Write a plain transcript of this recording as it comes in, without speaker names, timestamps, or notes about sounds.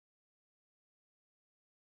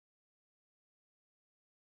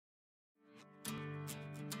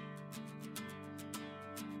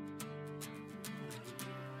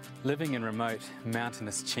Living in remote,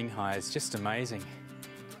 mountainous Qinghai is just amazing.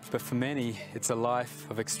 But for many, it's a life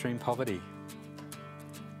of extreme poverty.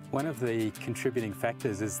 One of the contributing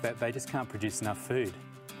factors is that they just can't produce enough food.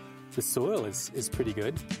 The soil is pretty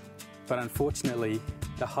good, but unfortunately,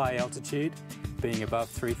 the high altitude, being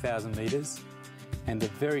above 3,000 metres, and the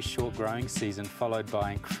very short growing season followed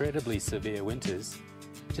by incredibly severe winters,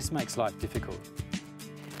 just makes life difficult.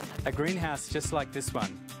 A greenhouse just like this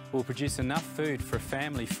one will produce enough food for a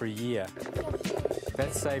family for a year.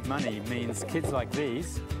 That saved money means kids like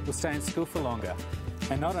these will stay in school for longer.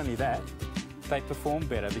 And not only that, they perform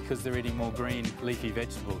better because they're eating more green, leafy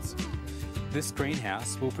vegetables. This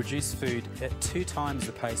greenhouse will produce food at 2 times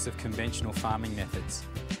the pace of conventional farming methods,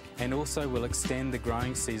 and also will extend the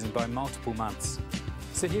growing season by multiple months.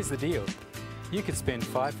 So here's the deal. You could spend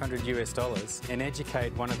 $500 and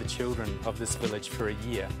educate one of the children of this village for a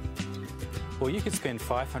year. Or you could spend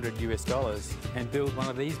 $500 and build one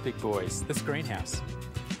of these big boys, this greenhouse,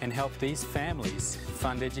 and help these families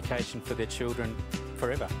fund education for their children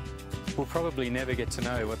forever. We'll probably never get to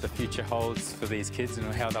know what the future holds for these kids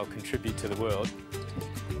and how they'll contribute to the world.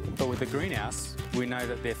 But with the greenhouse, we know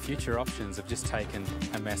that their future options have just taken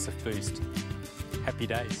a massive boost. Happy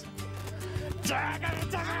days.